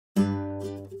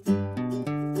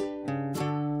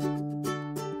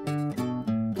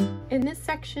In this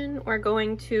section, we're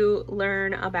going to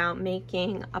learn about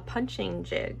making a punching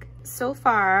jig. So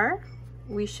far,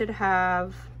 we should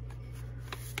have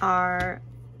our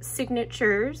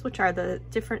signatures, which are the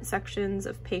different sections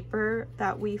of paper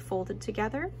that we folded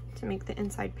together to make the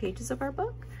inside pages of our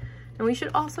book. And we should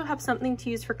also have something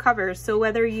to use for covers. So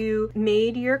whether you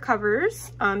made your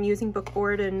covers using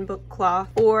bookboard and book cloth,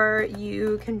 or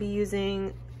you can be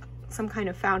using some kind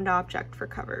of found object for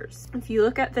covers. If you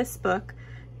look at this book,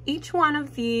 each one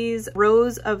of these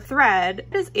rows of thread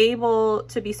is able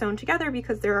to be sewn together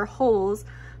because there are holes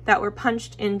that were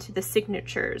punched into the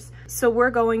signatures. So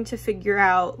we're going to figure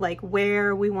out like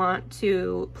where we want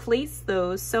to place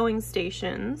those sewing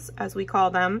stations, as we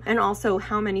call them, and also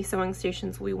how many sewing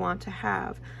stations we want to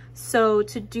have. So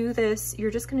to do this,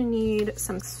 you're just gonna need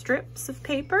some strips of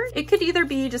paper. It could either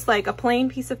be just like a plain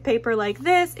piece of paper like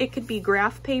this, it could be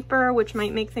graph paper, which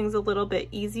might make things a little bit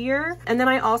easier. And then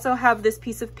I also have this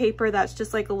piece of paper that's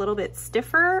just like a little bit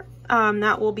stiffer.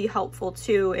 That will be helpful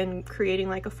too in creating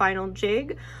like a final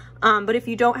jig. But if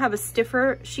you don't have a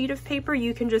stiffer sheet of paper,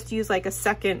 you can just use like a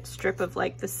second strip of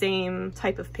like the same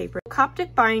type of paper.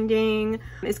 Coptic binding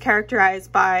is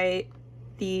characterized by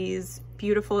these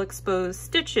beautiful exposed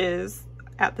stitches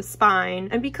at the spine.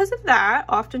 And because of that,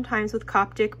 oftentimes with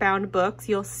Coptic bound books,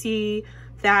 you'll see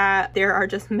that there are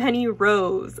just many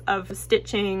rows of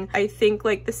stitching. I think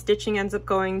like the stitching ends up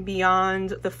going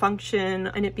beyond the function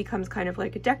and it becomes kind of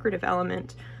like a decorative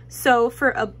element. So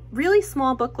for a really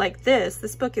small book like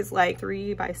this book is like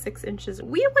 3 by 6 inches.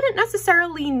 We wouldn't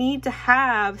necessarily need to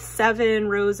have 7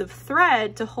 rows of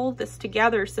thread to hold this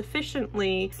together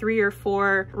sufficiently. 3 or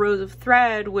 4 rows of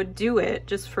thread would do it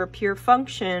just for pure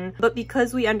function. But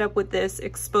because we end up with this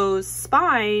exposed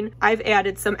spine, I've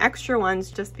added some extra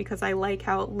ones just because I like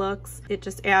how it looks. It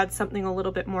just adds something a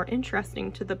little bit more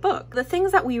interesting to the book. The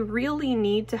things that we really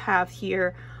need to have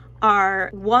here are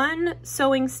one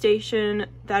sewing station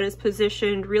that is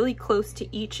positioned really close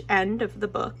to each end of the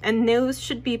book, and those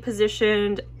should be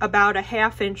positioned about a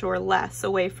 1/2 inch or less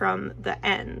away from the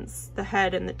ends, the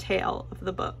head and the tail of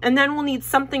the book. And then we'll need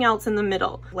something else in the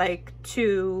middle, like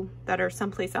 2 that are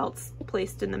someplace else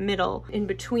placed in the middle, in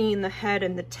between the head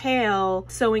and the tail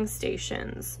sewing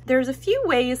stations. There's a few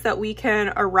ways that we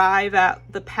can arrive at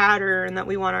the pattern that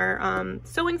we want our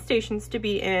sewing stations to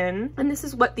be in, and this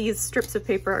is what these strips of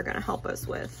paper are going to help us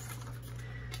with.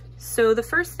 So the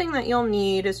first thing that you'll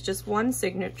need is just one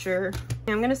signature.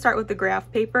 I'm going to start with the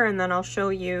graph paper and then I'll show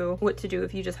you what to do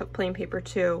if you just have plain paper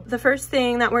too. The first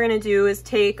thing that we're going to do is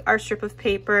take our strip of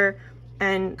paper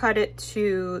and cut it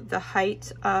to the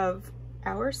height of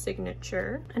our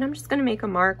signature. And I'm just going to make a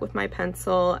mark with my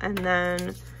pencil and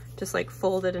then just like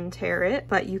fold it and tear it,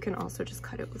 but you can also just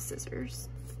cut it with scissors.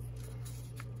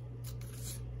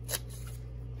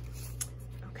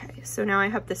 Okay, so now I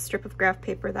have this strip of graph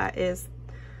paper that is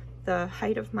the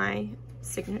height of my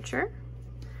signature.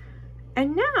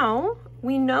 And now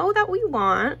we know that we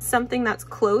want something that's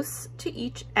close to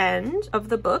each end of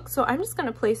the book. So I'm just going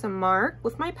to place a mark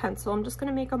with my pencil. I'm just going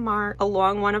to make a mark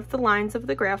along one of the lines of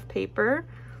the graph paper.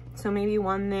 So maybe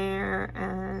one there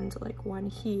and like one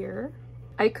here.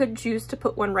 I could choose to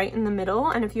put one right in the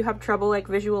middle, and if you have trouble like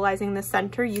visualizing the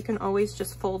center, you can always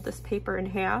just fold this paper in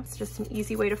half. It's just an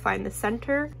easy way to find the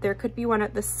center. There could be one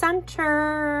at the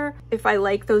center. If I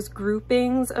like those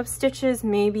groupings of stitches,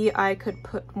 maybe I could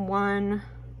put one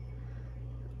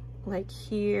like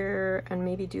here and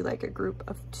maybe do like a group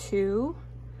of 2.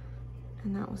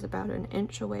 And that was about 1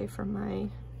 inch away from my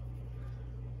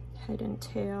head and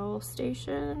tail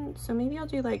station. So maybe I'll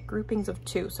do like groupings of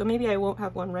 2. So maybe I won't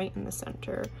have one right in the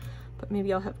center, but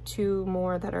maybe I'll have 2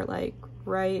 more that are like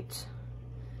right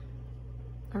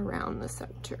around the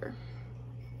center.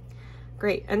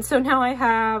 Great. And so now I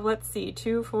have, let's see,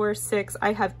 2, 4, 6,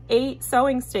 I have 8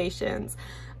 sewing stations.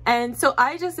 And so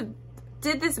I just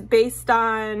did this based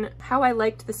on how I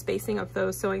liked the spacing of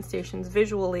those sewing stations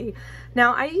visually.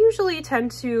 Now, I usually tend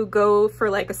to go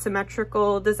for like a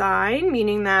symmetrical design,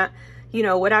 meaning that, you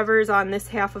know, whatever's on this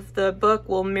half of the book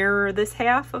will mirror this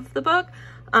half of the book.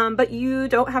 But you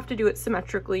don't have to do it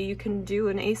symmetrically. You can do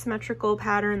an asymmetrical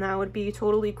pattern. That would be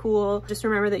totally cool. Just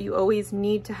remember that you always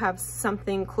need to have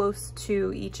something close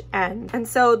to each end. And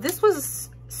so this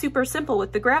was super simple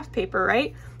with the graph paper,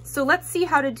 right? So let's see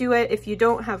how to do it if you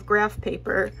don't have graph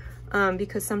paper,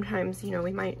 because sometimes, you know,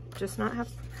 we might just not have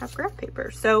graph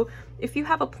paper. So if you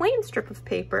have a plain strip of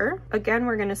paper, again,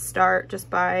 we're going to start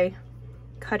just by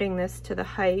cutting this to the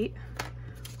height.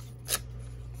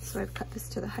 So I've cut this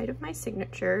to the height of my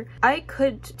signature. I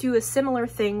could do a similar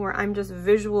thing where I'm just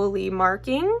visually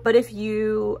marking, but if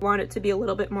you want it to be a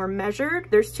little bit more measured,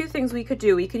 there's 2 things we could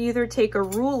do. We could either take a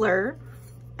ruler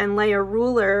and lay a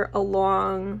ruler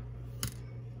along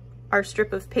our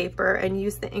strip of paper and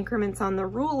use the increments on the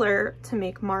ruler to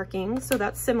make markings. So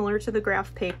that's similar to the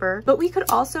graph paper, but we could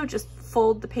also just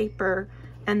fold the paper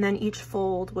and then each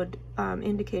fold would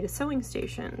indicate a sewing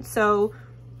station. So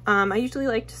I usually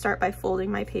like to start by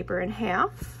folding my paper in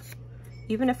half,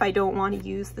 even if I don't want to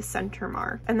use the center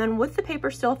mark. And then with the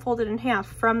paper still folded in half,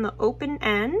 from the open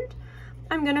end,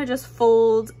 I'm gonna just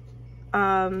fold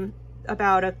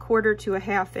about 1/4 to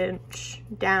 1/2 inch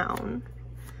down.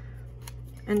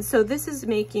 And so this is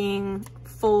making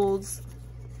folds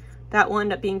that will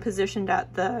end up being positioned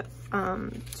at the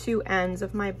two ends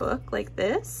of my book like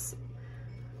this.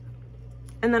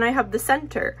 And then I have the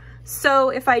center. So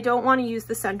if I don't want to use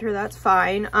the center, that's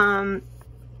fine.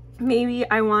 Maybe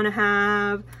I want to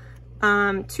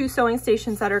have two sewing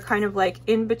stations that are kind of like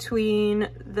in between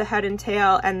the head and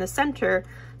tail and the center.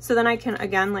 So then I can,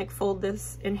 again, like fold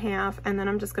this in half, and then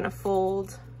I'm just going to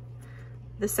fold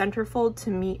the center fold to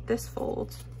meet this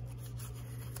fold.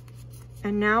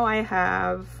 And now I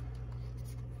have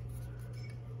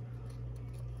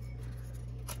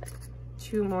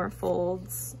two more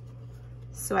folds,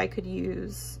 so I could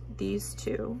use these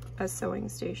two as sewing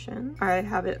station. I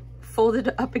have it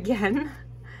folded up again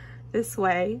this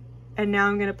way, and now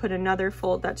I'm going to put another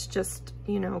fold that's just,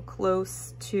 you know,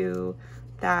 close to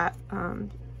that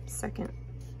second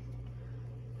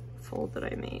fold that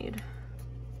I made.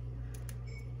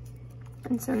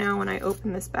 And so now when I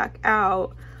open this back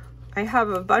out, I have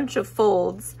a bunch of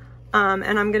folds, and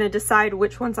I'm going to decide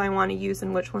which ones I want to use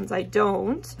and which ones I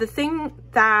don't. The thing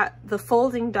that the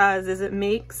folding does is it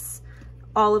makes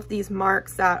all of these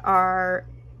marks that are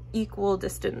equal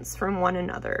distance from one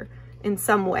another in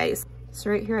some ways. So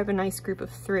right here I have a nice group of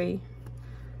 3.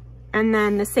 And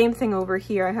then the same thing over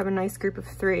here, I have a nice group of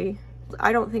 3.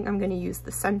 I don't think I'm going to use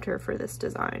the center for this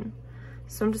design.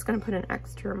 So I'm just going to put an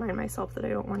X to remind myself that I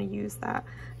don't want to use that.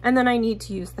 And then I need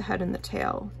to use the head and the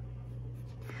tail.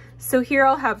 So here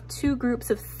I'll have 2 groups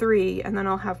of 3, and then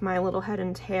I'll have my little head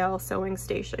and tail sewing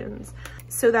stations.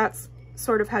 So that's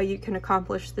sort of how you can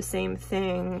accomplish the same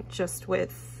thing, just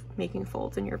with making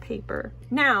folds in your paper.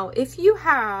 Now, if you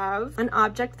have an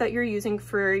object that you're using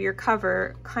for your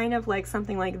cover, kind of like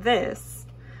something like this,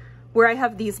 where I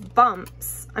have these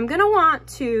bumps, I'm gonna want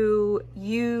to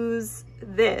use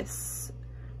this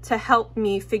to help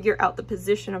me figure out the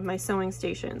position of my sewing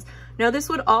stations. Now this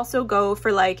would also go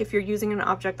for like if you're using an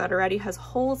object that already has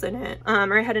holes in it.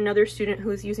 Or I had another student who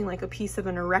was using like a piece of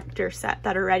an erector set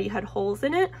that already had holes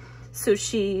in it. So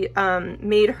she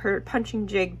made her punching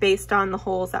jig based on the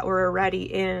holes that were already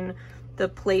in the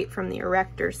plate from the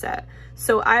erector set.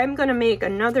 So I'm gonna make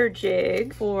another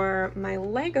jig for my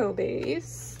Lego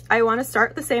base. I wanna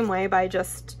start the same way by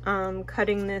just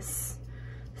cutting this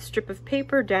strip of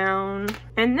paper down,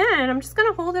 and then I'm just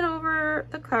gonna hold it over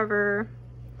the cover,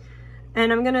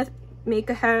 and I'm gonna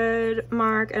make a head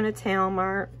mark and a tail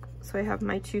mark. So I have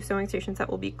my 2 sewing stations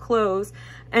that will be closed.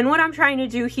 And what I'm trying to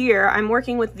do here, I'm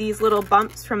working with these little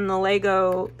bumps from the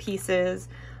Lego pieces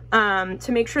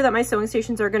to make sure that my sewing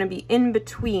stations are going to be in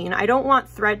between. I don't want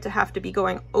thread to have to be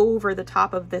going over the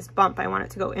top of this bump. I want it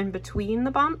to go in between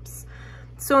the bumps.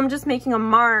 So I'm just making a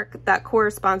mark that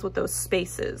corresponds with those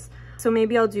spaces. So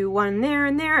maybe I'll do one there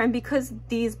and there, and because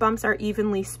these bumps are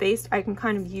evenly spaced, I can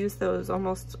kind of use those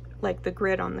almost like the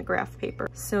grid on the graph paper.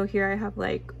 So here I have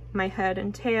like my head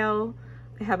and tail,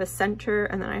 I have a center,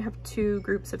 and then I have 2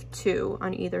 groups of 2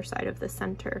 on either side of the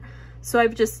center. So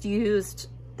I've just used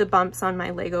the bumps on my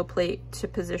Lego plate to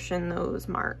position those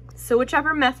marks. So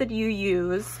whichever method you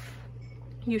use,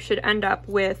 you should end up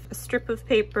with a strip of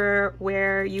paper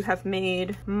where you have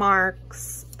made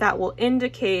marks that will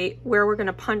indicate where we're going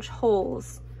to punch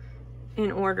holes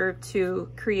in order to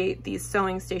create these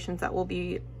sewing stations that will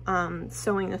be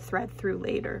sewing the thread through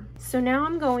later. So now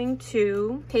I'm going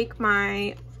to take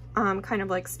my kind of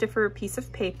like stiffer piece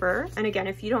of paper, and again,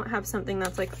 if you don't have something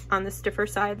that's like on the stiffer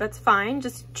side, that's fine.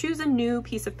 Just choose a new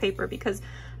piece of paper, because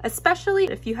especially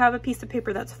if you have a piece of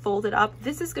paper that's folded up,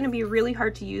 this is going to be really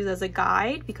hard to use as a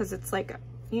guide, because it's like,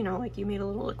 you know, like you made a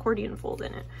little accordion fold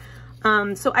in it.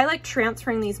 So I like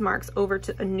transferring these marks over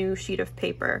to a new sheet of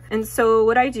paper. And so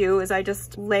what I do is I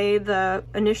just lay the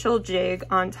initial jig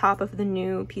on top of the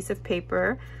new piece of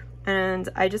paper, and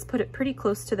I just put it pretty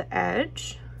close to the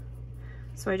edge.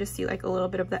 So I just see like a little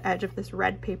bit of the edge of this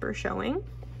red paper showing.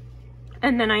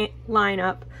 And then I line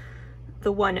up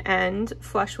the one end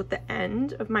flush with the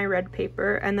end of my red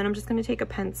paper, and then I'm just going to take a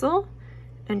pencil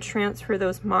and transfer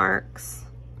those marks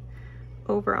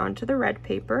over onto the red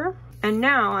paper. And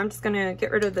now I'm just going to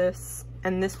get rid of this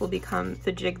and this will become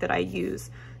the jig that I use.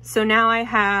 So now I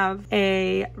have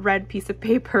a red piece of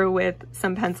paper with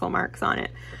some pencil marks on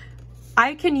it.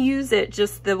 I can use it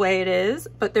just the way it is,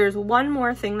 but there's one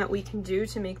more thing that we can do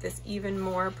to make this even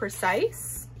more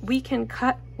precise. We can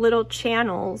cut little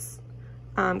channels,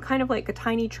 kind of like a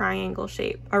tiny triangle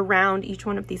shape around each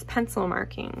one of these pencil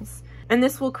markings. And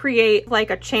this will create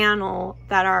like a channel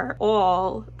that our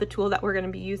awl, the tool that we're going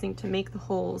to be using to make the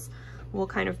holes, will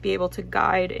kind of be able to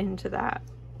guide into that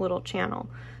little channel.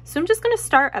 So I'm just going to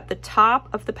start at the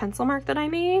top of the pencil mark that I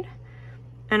made,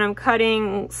 and I'm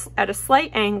cutting at a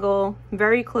slight angle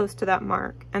very close to that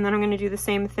mark. And then I'm going to do the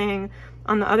same thing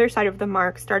on the other side of the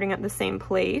mark, starting at the same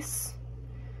place.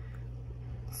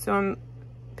 So I'm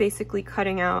basically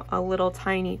cutting out a little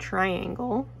tiny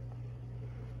triangle.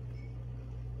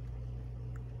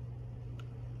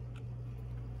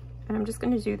 And I'm just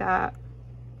going to do that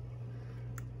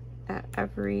at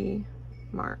every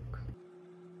mark.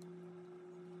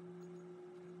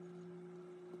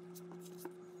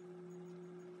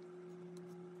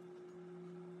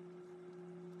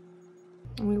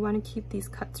 And we want to keep these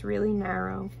cuts really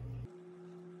narrow.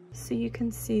 So you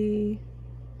can see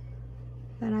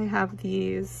that I have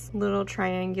these little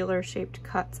triangular shaped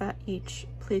cuts at each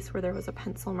place where there was a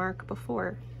pencil mark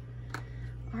before.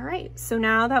 All right, so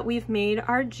now that we've made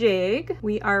our jig,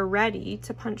 we are ready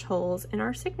to punch holes in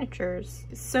our signatures.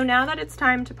 So now that it's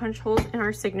time to punch holes in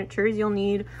our signatures, you'll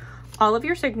need all of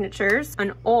your signatures,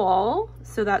 an awl,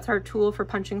 so that's our tool for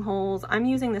punching holes. I'm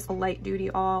using this light duty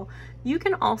awl. You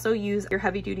can also use your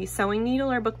heavy duty sewing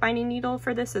needle or bookbinding needle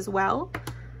for this as well.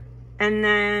 And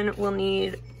then we'll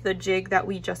need the jig that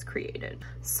we just created.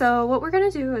 So what we're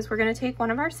gonna do is we're gonna take one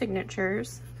of our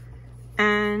signatures,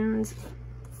 and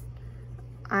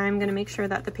I'm gonna make sure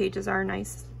that the pages are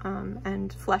nice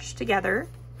and flush together.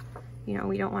 You know,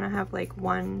 we don't wanna have like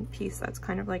one piece that's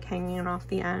kind of like hanging off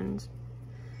the end.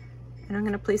 And I'm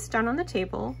gonna place it down on the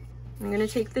table. I'm gonna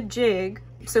take the jig.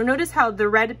 So notice how the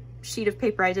red sheet of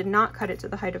paper, I did not cut it to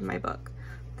the height of my book.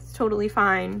 It's totally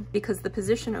fine because the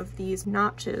position of these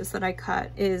notches that I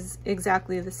cut is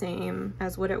exactly the same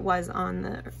as what it was on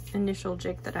the initial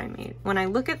jig that I made. When I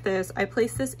look at this, I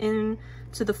place this in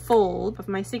to the fold of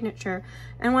my signature.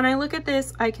 And when I look at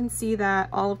this, I can see that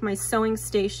all of my sewing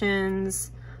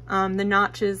stations, the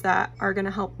notches that are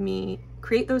gonna help me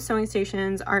create those sewing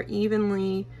stations are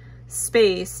evenly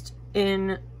spaced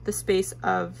in the space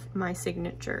of my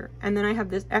signature. And then I have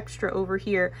this extra over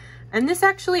here. And this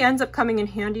actually ends up coming in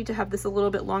handy to have this a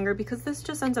little bit longer because this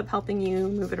just ends up helping you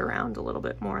move it around a little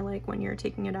bit more, like when you're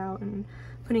taking it out and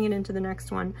putting it into the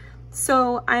next one.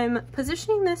 So I'm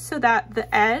positioning this so that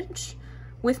the edge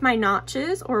with my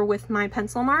notches or with my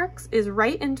pencil marks is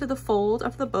right into the fold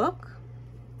of the book.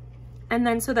 And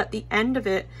then so that the end of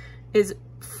it is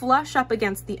flush up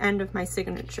against the end of my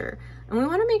signature. And we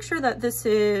want to make sure that this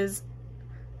is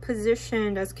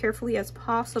positioned as carefully as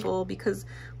possible because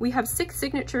we have 6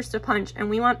 signatures to punch and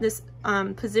we want this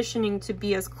positioning to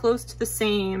be as close to the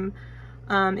same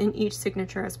in each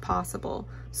signature as possible.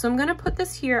 So I'm going to put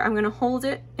this here, I'm going to hold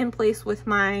it in place with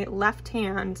my left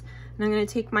hand, and I'm going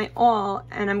to take my awl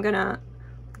and I'm going to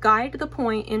guide the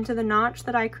point into the notch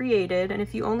that I created. And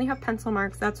if you only have pencil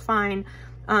marks, that's fine.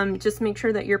 Just make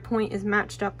sure that your point is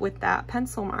matched up with that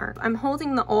pencil mark. I'm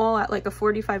holding the awl at like a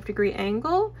 45-degree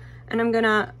angle, and I'm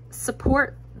gonna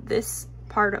support this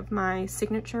part of my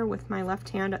signature with my left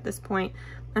hand at this point,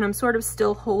 and I'm sort of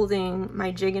still holding my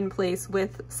jig in place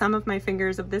with some of my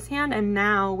fingers of this hand and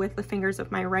now with the fingers of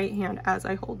my right hand as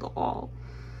I hold the awl.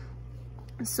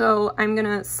 So I'm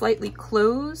gonna slightly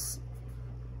close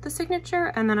the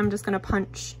signature and then I'm just gonna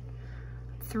punch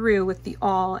through with the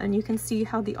awl, and you can see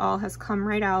how the awl has come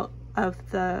right out of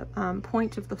the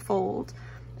point of the fold.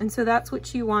 And so that's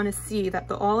what you want to see, that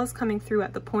the awl is coming through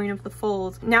at the point of the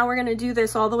fold. Now we're going to do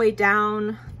this all the way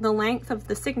down the length of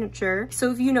the signature. So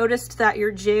if you noticed that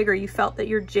your jig, or you felt that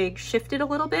your jig shifted a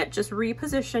little bit, just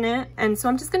reposition it. And so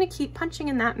I'm just going to keep punching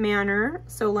in that manner.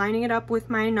 So lining it up with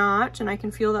my notch, and I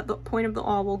can feel that the point of the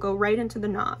awl will go right into the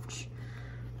notch.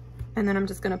 And then I'm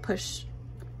just going to push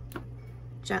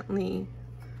gently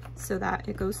so that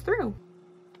it goes through.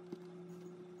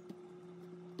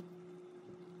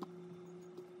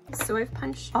 So I've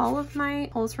punched all of my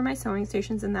holes for my sewing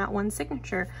stations in that one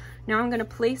signature. Now I'm going to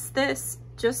place this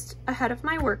just ahead of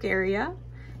my work area,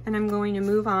 and I'm going to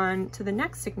move on to the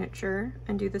next signature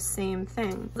and do the same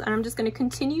thing. And I'm just going to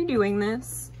continue doing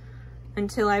this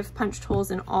until I've punched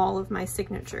holes in all of my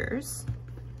signatures.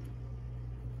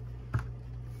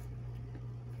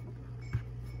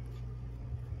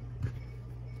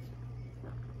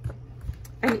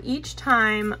 And each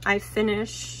time I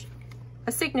finish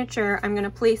a signature, I'm going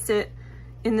to place it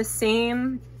in the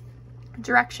same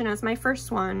direction as my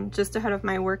first one, just ahead of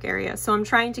my work area. So I'm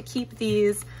trying to keep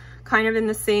these kind of in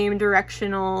the same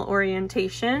directional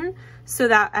orientation so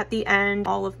that at the end,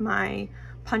 all of my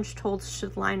punched holes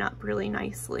should line up really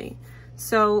nicely.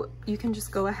 So you can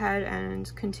just go ahead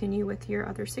and continue with your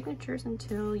other signatures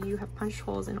until you have punched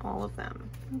holes in all of them.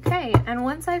 Okay, and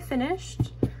once I've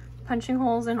finished punching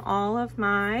holes in all of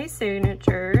my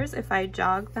signatures, if I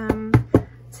jog them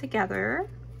together,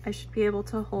 I should be able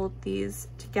to hold these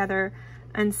together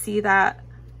and see that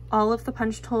all of the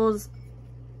punched holes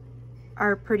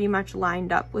are pretty much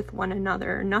lined up with one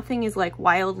another. Nothing is like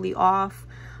wildly off.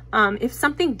 If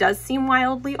something does seem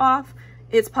wildly off,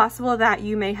 it's possible that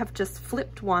you may have just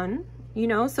flipped one, you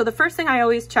know? So the first thing I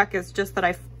always check is just that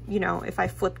if I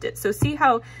flipped it. So see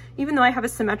how, even though I have a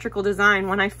symmetrical design,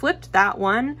 when I flipped that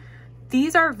one,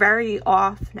 these are very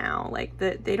off now, like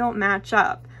they don't match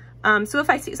up. So if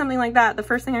I see something like that, the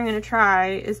first thing I'm gonna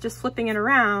try is just flipping it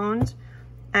around,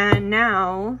 and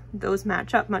now those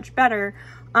match up much better.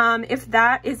 If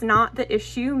that is not the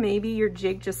issue, maybe your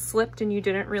jig just slipped and you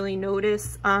didn't really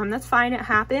notice, that's fine, it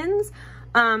happens.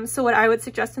 So what I would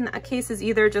suggest in that case is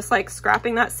either just like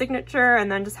scrapping that signature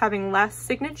and then just having less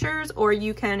signatures, or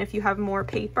you can, if you have more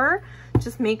paper,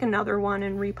 just make another one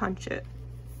and repunch it.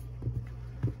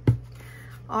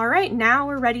 All right, now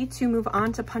we're ready to move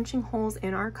on to punching holes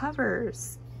in our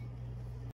covers.